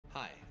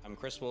I'm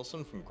Chris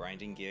Wilson from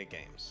Grinding Gear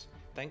Games.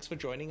 Thanks for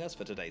joining us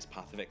for today's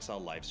Path of Exile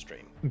live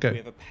stream. Okay. We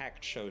have a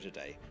packed show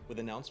today with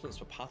announcements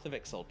for Path of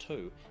Exile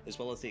 2 as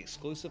well as the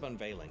exclusive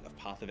unveiling of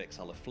Path of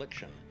Exile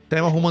Affliction.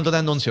 Tenemos un montón de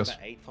anuncios.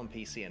 December 8th on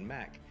PC and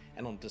Mac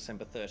and on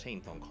December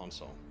 13th on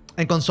console.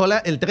 En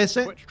consola el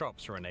 13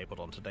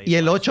 y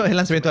el 8 es el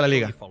lanzamiento de la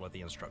liga.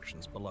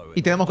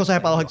 Y tenemos cosas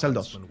de Path of Exile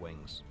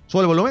 2.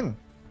 Sube el volumen.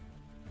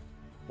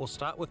 We'll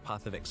start with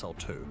Path of Exile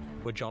 2,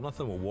 where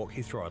Jonathan will walk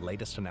you through our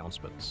latest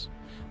announcements.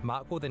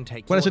 Mark will then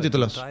take you on a deep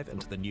dive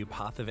into the new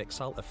Path of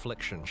Exile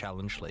Affliction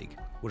Challenge League,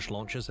 which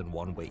launches in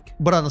 1 week.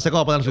 Bro, no sé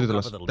cómo poner los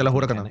subtítulos, te lo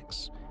juro que no.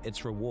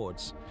 Its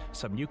rewards,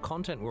 some new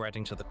content we're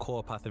adding to the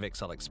core Path of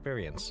Exile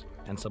experience,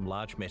 and some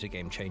large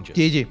metagame changes.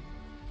 GG.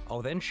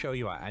 I'll then show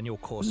you our annual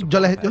course of Yo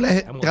les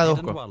and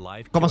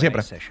traduzco, como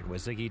siempre. session where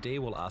Ziggy D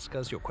will ask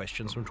us your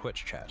questions from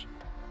Twitch chat.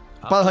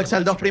 Path of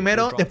Exile 2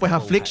 primero, después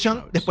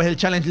Affliction, después el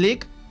Challenge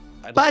League.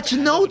 Patch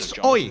notes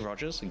hoy.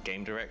 Rogers,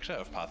 Game Director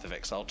of Path of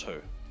Exile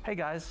 2. Hey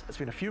guys, it's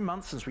been a few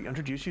months since we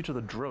introduced you to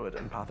the Druid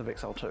in Path of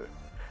Exile 2.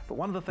 But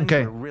one of the things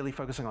we're really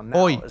focusing on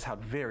now is how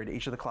varied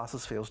each of the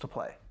classes feels to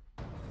play.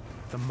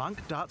 The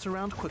monk darts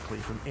around quickly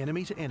from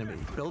enemy to enemy,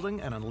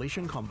 building and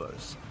unleashing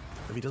combos.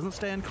 If he doesn't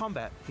stay in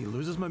combat, he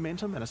loses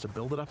momentum and has to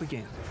build it up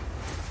again.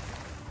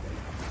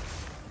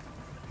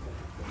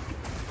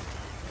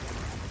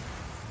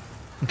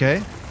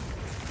 Okay.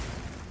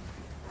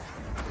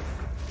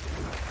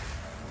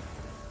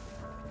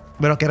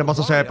 Pero qué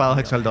hermoso se ve Path of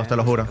Exile 2, te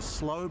lo juro.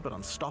 Slow but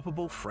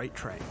unstoppable freight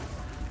train.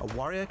 A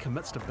warrior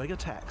commits to big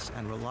attacks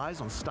and relies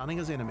on stunning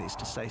his enemies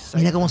to stay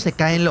safe. Mira cómo se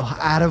caen los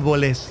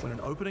árboles. When an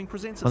opening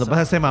presents Cuando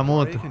pasa ese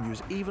mamut. warrior can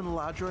use even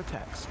larger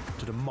attacks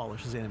to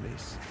demolish his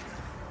enemies.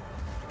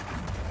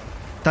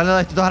 Están los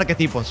distintos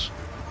arquetipos.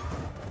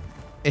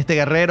 Este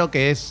guerrero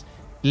que es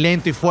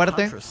lento y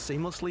fuerte. Huntress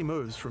seamlessly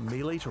moves from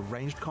melee to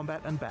ranged combat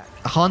and back.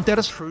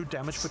 Hunters. The true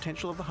damage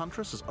potential of the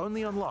Huntress is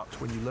only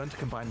unlocked when you learn to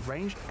combine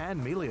ranged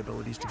and melee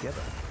abilities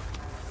together.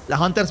 La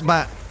Hunters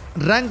va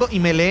rango y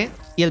melee,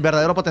 y el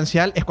verdadero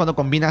potencial es cuando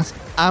combinas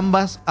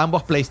ambos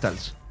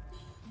playstyles.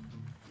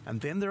 And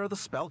then there are the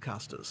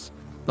spellcasters.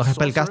 Los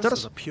spellcasters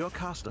is a pure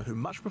caster who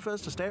much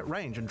prefers to stay at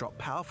range and drop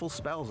powerful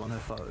spells on her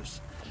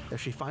foes.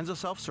 If she finds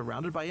herself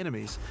surrounded by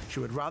enemies,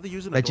 she would rather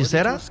use an ability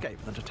to escape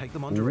than to take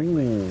them on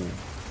directly.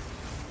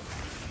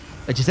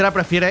 La hechicera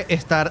prefiere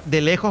estar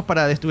de lejos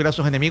para destruir a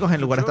sus enemigos en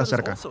lugar de estar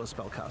cerca.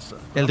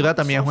 El druida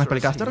también es un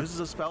spellcaster,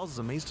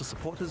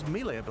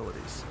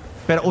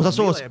 pero usa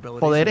sus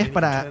poderes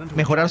para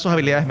mejorar sus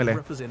habilidades melee.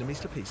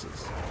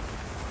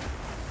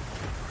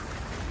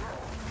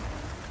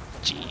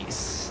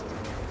 Jeez.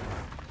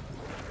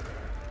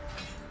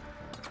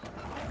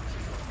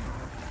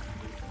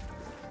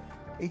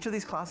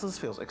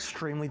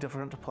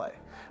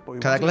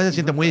 Cada clase se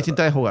siente muy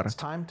distinta de jugar.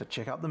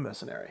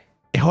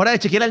 Es hora de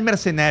chequear al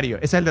mercenario.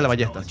 Ese es el de la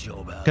ballesta,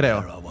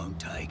 creo.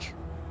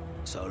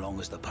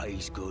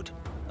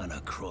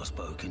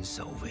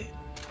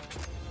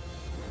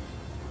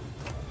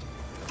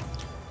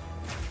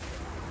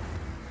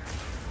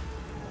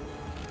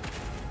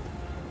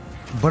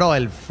 Bro,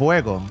 el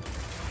fuego.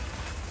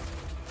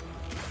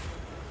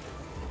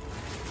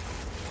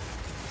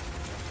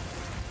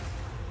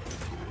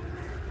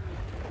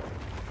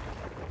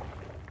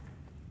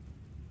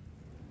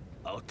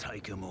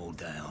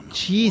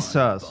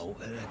 Jesus.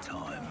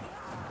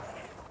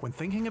 When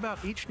thinking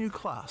about each new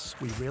class,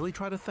 we really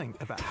try to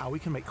think about how we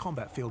can make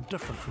combat feel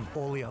different from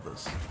all the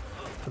others.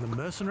 For the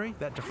mercenary,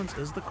 that difference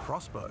is the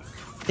crossbow.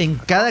 En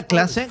cada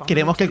clase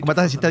queremos que el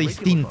combate se sienta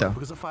distinto.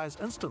 Because it fires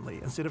instantly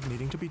instead of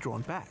needing to be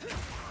drawn back.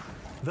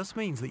 This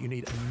means that you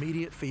need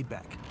immediate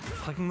feedback.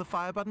 Clicking the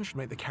fire button should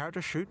make the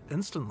character shoot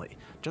instantly,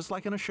 just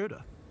like in a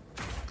shooter.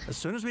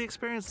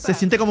 Se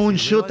siente como un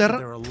shooter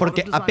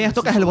porque apenas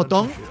tocas el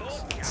botón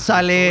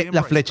sale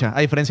la flecha, a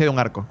diferencia de un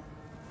arco.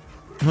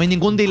 No hay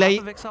ningún delay.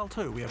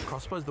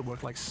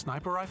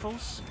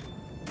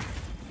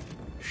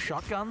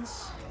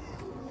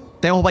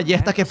 Tenemos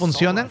ballestas que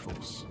funcionan,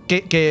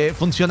 que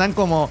funcionan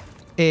como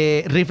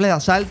rifles de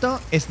asalto,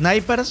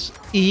 snipers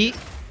y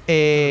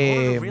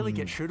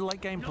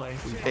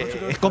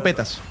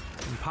escopetas.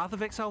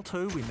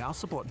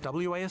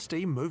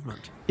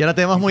 Y ahora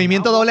tenemos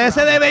movimiento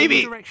WSD,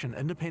 baby.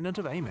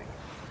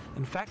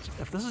 In fact,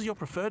 if this is your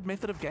preferred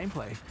method of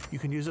gameplay, you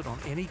can use it on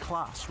any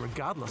class,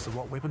 regardless of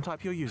what weapon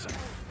type you're using.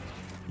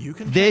 You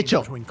can change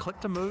between click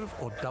to move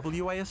or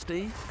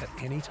WASD at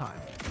any time.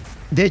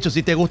 De hecho,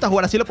 si te gusta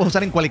jugar así, lo puedes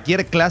usar en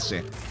cualquier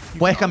clase.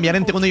 Puedes cambiar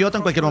entre uno y otro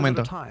en cualquier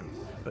momento.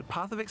 But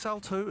Path of Exile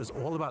 2 is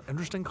all about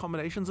interesting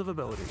combinations of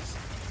abilities,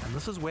 and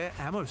this is where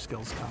ammo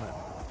skills come in.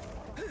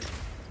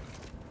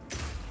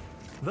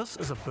 This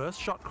is a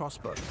burst shot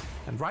crossbow,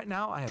 and right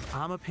now I have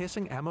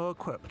armor-piercing ammo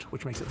equipped,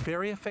 which makes it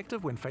very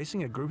effective when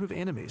facing a group of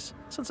enemies,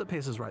 since it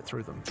pierces right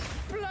through them.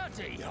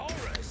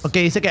 Ok,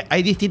 dice que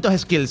hay distintos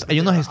skills. Hay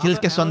unos skills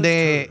que son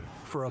de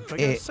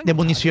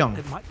munición.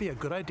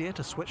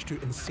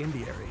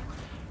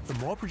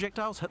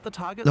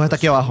 Dos está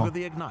aquí abajo.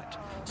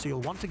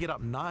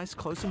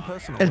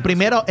 El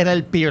primero era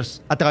el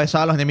Pierce,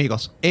 atravesaba a los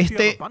enemigos.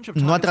 Este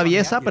no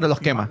atraviesa, pero los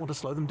quema.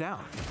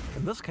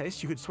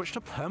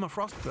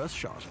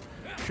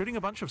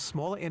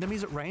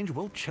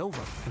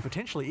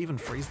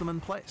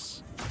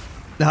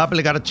 Les va a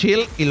aplicar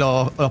chill y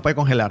los puede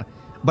congelar.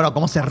 Bro,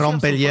 cómo se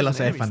rompe el hielo,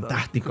 se ve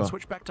fantástico.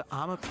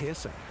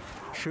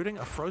 Shooting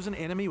a frozen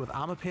enemy with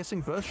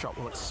armor-piercing burst shot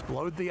will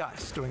explode the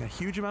ice, doing a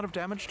huge amount of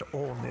damage to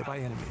all nearby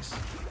enemies.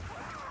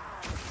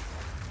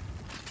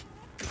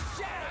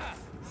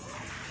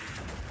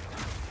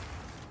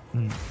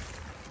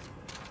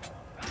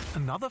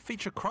 Another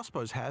feature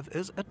crossbows have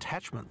is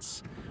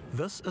attachments.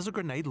 This is a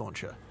grenade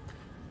launcher.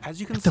 As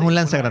you can see,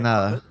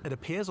 it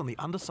appears on the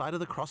underside of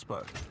the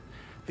crossbow.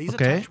 These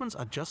attachments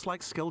are just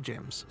like skill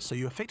gems, so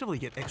you effectively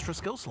get extra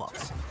skill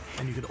slots,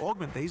 and you can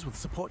augment these with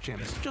support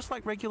gems, just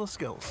like regular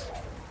skills.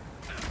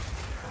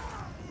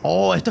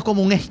 Oh, esto es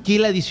como un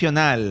skill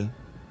adicional.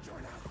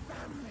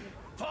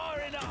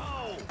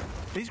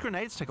 These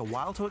grenades take a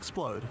while to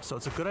explode, so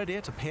it's a good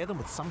idea to pair them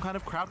with some kind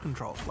of crowd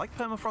control, like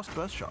permafrost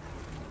burst shot.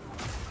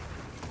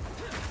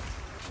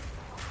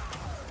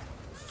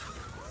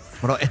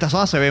 Bro, esta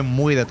zona se ve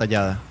muy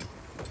detallada.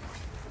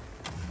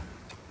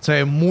 Se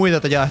ve muy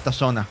detallada esta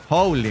zona.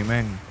 Holy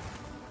man.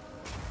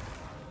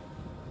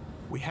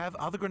 We have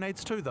other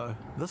grenades too, though.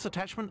 This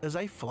attachment is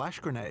a flash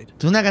grenade.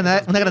 ¿Tiene una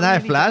granada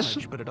de flash?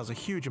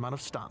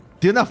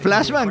 ¿Tiene una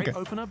flashbang?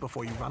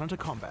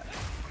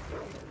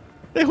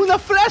 ¡Es una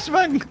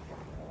flashbang!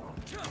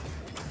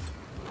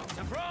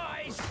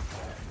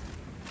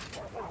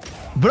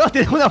 Bro,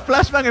 tienes una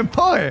flashbang en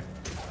Poe.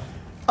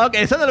 Ok,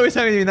 eso no lo hubiese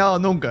adivinado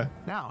nunca.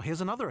 Now, here's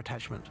another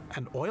attachment,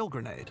 an oil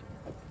grenade.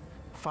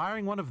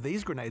 Firing one of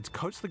these grenades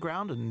coats the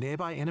ground and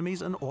nearby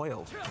enemies in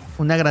oil.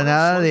 Una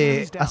granada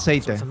de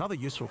aceite.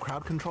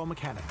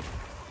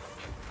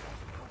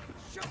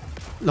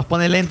 Los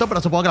pone lento,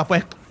 pero supongo que las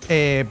puedes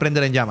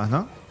prender en llamas,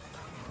 ¿no?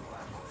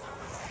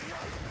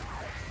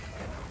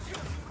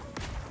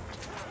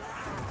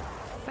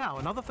 Now,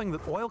 another thing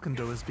that oil can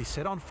do is be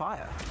set on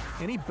fire.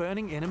 Any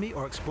burning enemy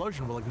or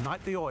explosion will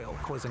ignite the oil,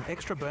 causing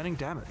extra burning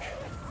damage.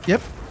 Yep,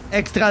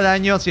 extra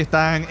daño si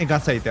están en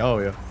aceite,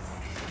 obvio.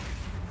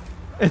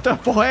 Esto es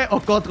Poe o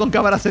COD con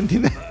cámara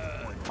sentinel.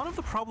 One of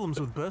the problems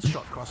with burst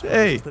shot crossbows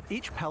is that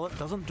each pellet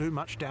doesn't do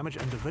much damage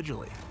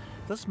individually.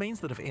 This means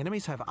that if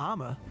enemies have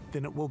armor,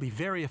 then it will be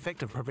very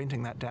effective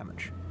preventing that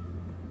damage.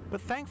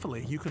 But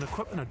thankfully, you can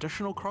equip an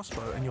additional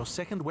crossbow in your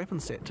second weapon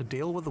set to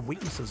deal with the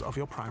weaknesses of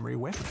your primary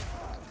weapon.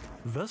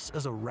 This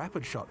is a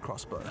rapid shot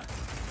crossbow.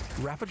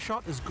 Rapid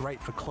shot is great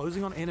for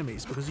closing on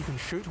enemies because you can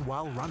shoot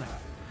while running.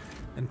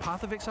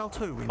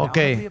 Ok,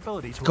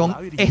 con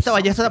esta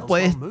ballesta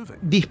puedes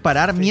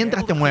disparar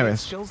mientras te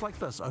mueves.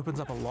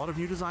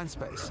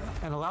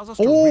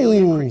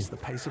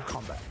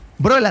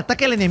 Bro, el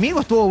ataque del enemigo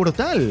estuvo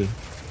brutal.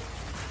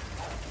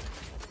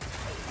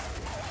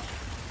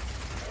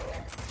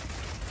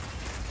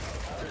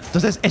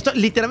 Entonces, esto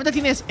literalmente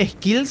tienes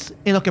skills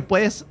en los que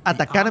puedes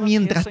atacar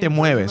mientras te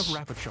mueves.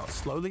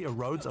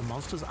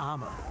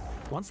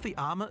 Once the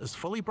armor is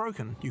fully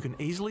broken, you can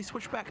easily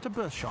switch back to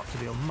burst shot to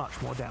deal much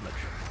more damage.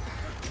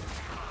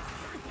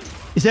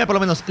 Y se ve por lo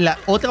menos la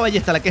otra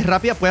ballesta, la que es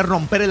rápida, puede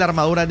romper la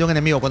armadura de un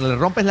enemigo. Cuando le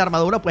rompes la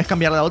armadura, puedes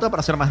cambiar la otra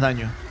para hacer más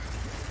daño.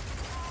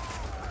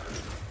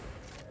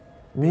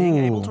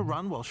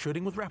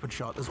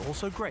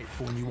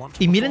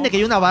 Y miren de que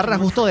hay una barra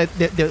justo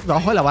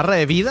debajo de la barra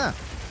de vida.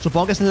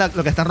 Supongo que eso es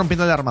lo que están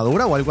rompiendo la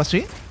armadura o algo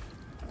así.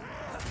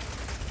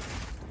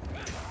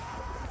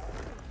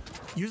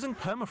 Using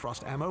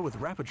permafrost ammo with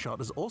rapid shot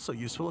is also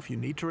useful if you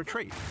need to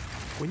retreat.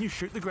 When you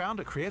shoot the ground,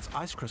 it creates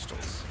ice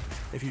crystals.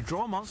 If you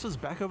draw monsters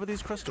back over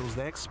these crystals,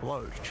 they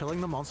explode, chilling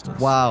the monsters.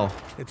 Wow.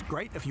 It's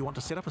great if you want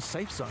to set up a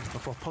safe zone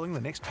before pulling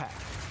the next pack.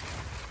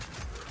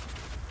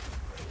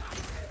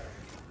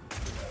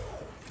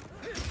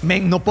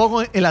 Men, no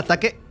pongo el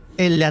ataque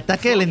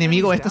del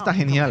enemigo. Este está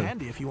genial.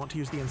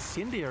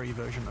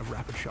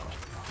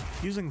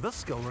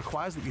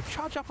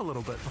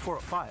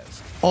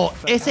 Oh,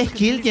 ese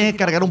skill tiene que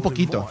cargar un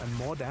poquito.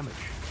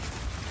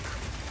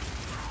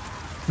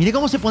 Mire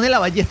cómo se pone la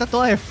ballesta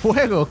toda de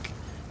fuego.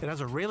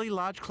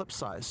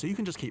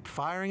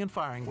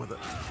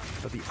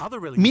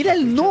 Mira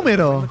el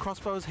número.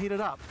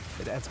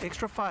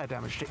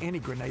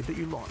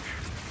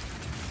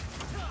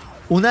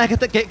 Una vez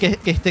que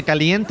esté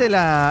caliente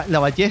la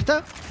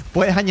ballesta,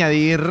 puedes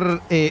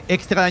añadir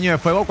extra daño de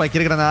fuego a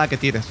cualquier granada que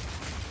tires.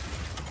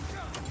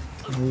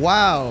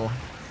 ¡Wow!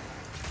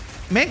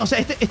 Men, o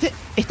sea,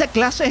 esta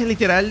clase es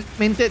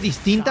literalmente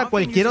distinta a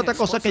cualquier otra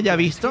cosa que haya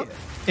visto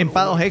en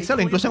Puedes,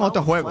 Exile o incluso en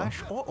otros juegos.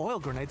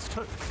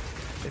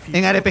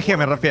 En RPG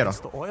me refiero.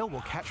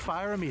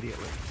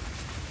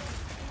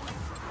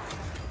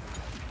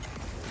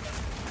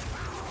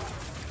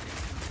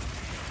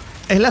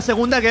 Es la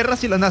Segunda Guerra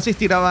si los nazis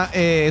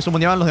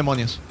summoneaban los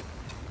demonios.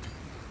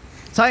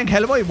 ¿Saben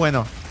Hellboy?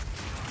 Bueno,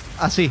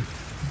 así.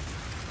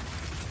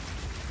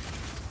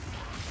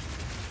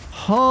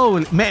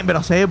 Holy, man,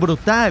 pero se ve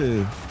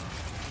brutal.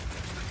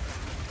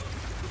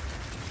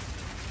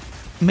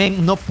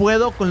 Men, no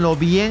puedo con lo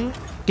bien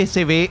que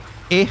se ve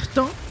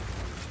esto.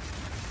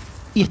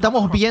 Y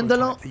estamos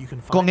viéndolo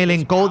con el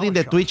encoding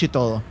de Twitch y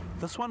todo.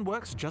 This one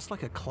works just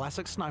like a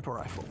classic sniper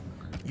rifle.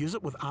 Use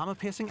it with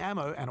armor-piercing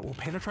ammo and it will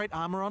penetrate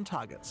armor on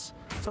targets.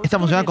 Esta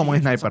funciona como un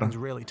sniper.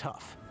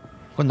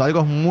 Cuando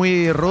algo es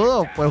muy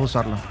rudo, puedes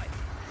usarlo.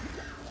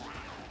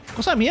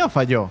 Cosa mía,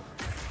 falló.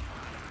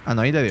 Ah,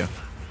 no, ahí te dio.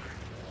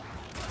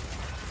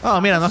 Oh,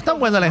 mira, no es tan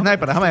bueno el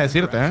sniper, déjame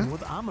decirte, ¿eh?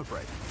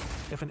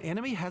 If an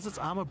enemy has its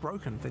armor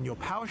broken, then your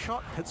power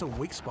shot hits a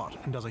weak spot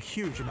and does a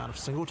huge amount of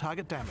single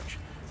target damage,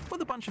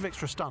 with a bunch of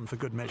extra stun for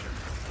good measure.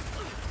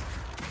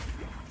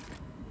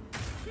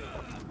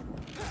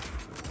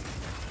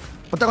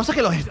 Otra cosa es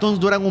que los stuns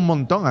duran un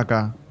montón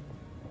acá.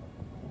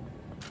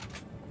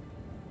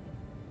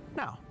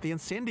 Now, the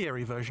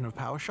incendiary version of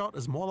power shot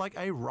is more like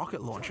a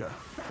rocket launcher.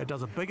 It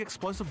does a big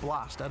explosive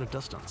blast at a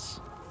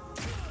distance.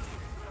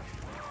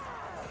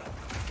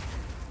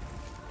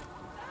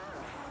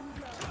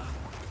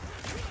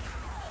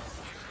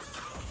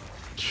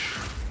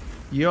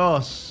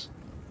 Dios.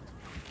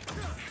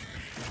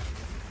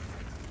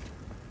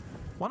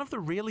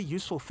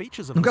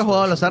 Nunca he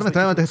jugado a los armas,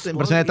 me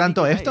impresiona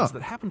tanto esto.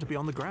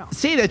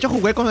 Sí, de hecho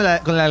jugué con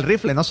el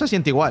rifle, no se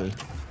siente igual.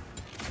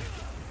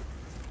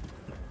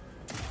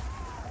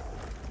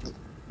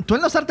 Tú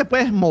en los artes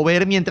puedes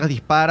mover mientras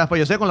disparas, pues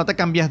yo sé, cuando te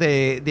cambias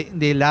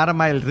del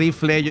arma, el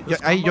rifle,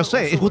 yo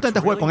sé, justamente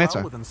jugué con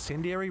esa.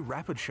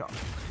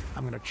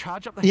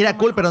 Y era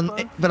cool, pero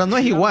no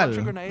es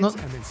igual. No,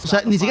 o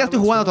sea, ni siquiera estoy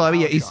jugando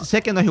todavía y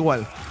sé que no es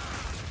igual.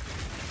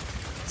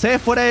 ¿Se ve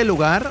fuera de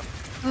lugar?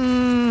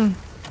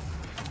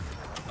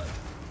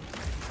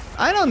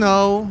 I don't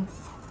know.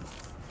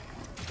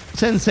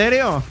 ¿En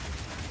serio?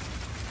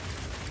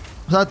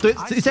 O sea, tú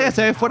dices que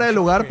se ve fuera de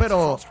lugar,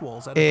 pero...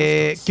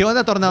 ¿qué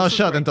onda Tornado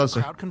Shot,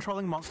 entonces?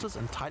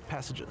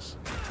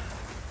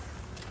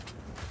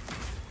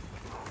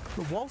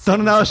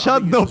 Tornado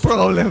Shot, no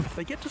problem.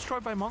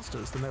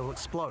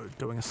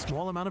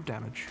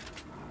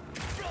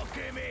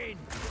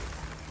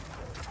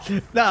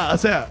 No, o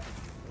sea...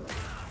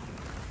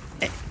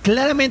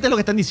 claramente lo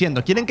que están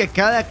diciendo. Quieren que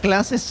cada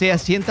clase se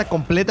sienta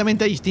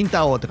completamente distinta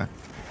a otra.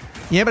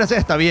 Y me parece que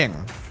está bien.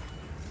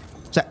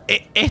 O sea,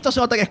 esto se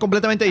nota que es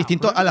completamente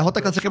distinto a las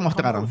otras clases que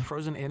mostraron.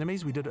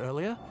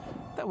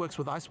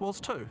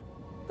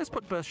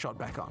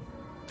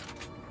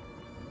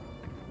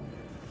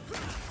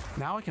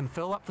 Now I can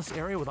fill up this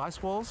area with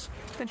ice walls,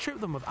 then shoot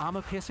them with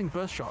armor-piercing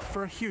burst shot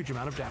for a huge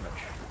amount of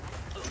damage.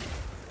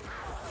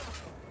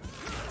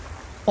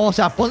 O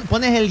sea,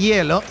 pones el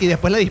hielo y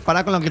después le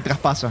dispara con lo que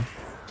traspasa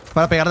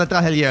para pegar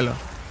detrás del hielo.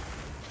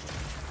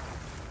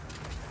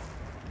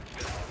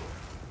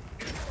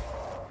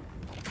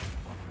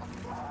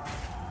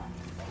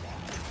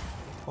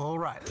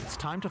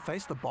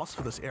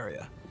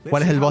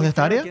 ¿Cuál es el boss de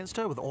esta área?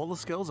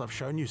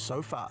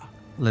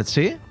 Let's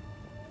see.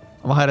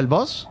 Vamos a ver el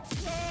boss.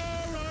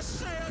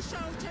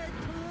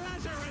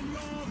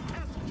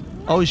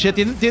 Oh shit,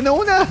 tiene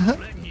una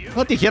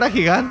tijera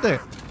gigante.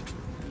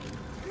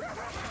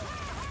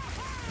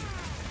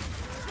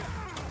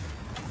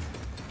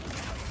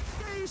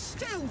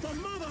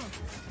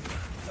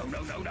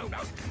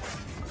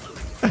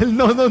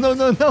 No.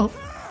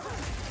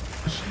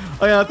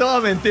 Oye, no te voy a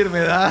mentir, me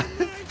da.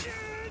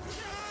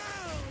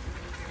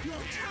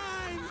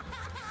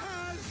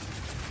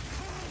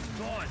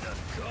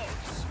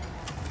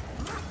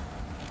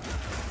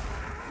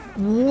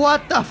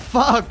 What the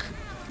fuck?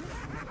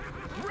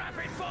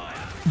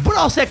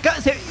 Bro, se acaba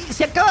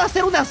de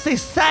hacer una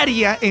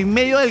cesárea en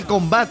medio del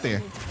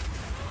combate.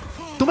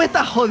 ¿Tú me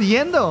estás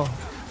jodiendo?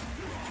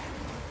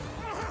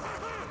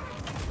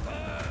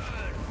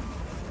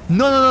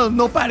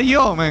 No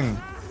parió,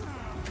 man.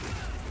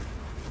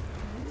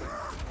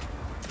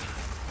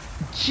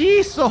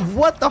 Jesus,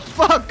 what the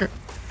fuck?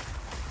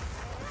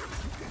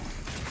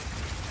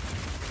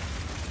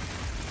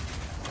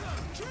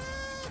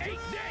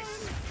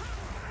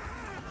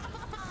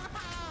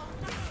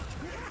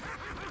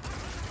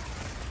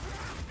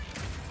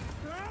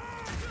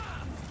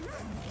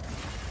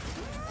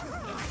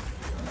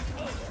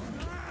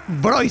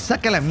 Bro, y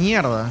saca la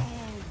mierda.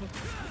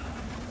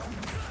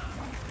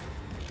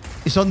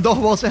 Y son dos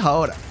voces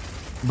ahora.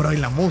 Bro, y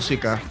la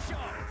música.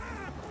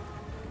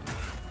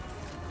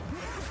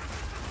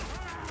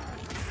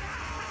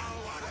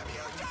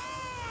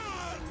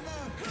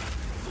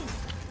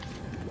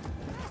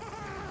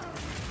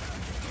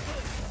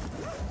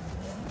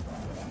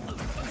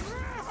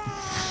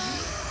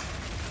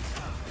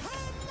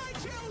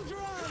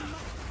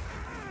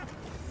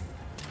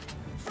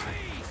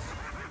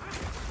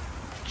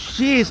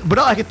 Jeez,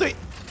 bro, es que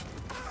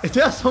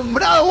estoy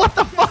asombrado. What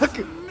the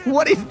fuck?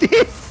 What is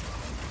this?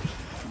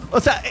 O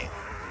sea,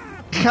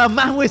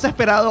 jamás me hubiese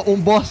esperado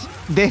un boss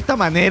de esta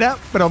manera,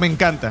 pero me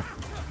encanta.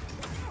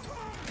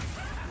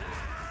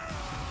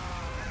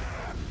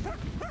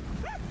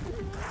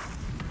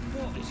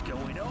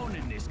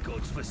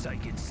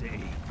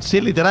 Sí,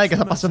 literal, ¿qué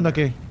está pasando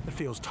aquí?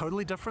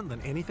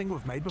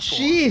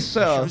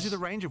 Jesus.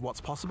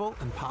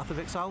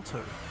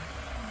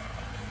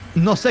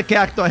 No sé qué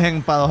acto es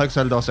en Paradox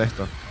Exile 2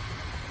 esto.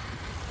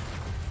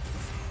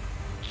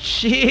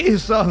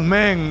 Jesus,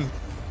 man.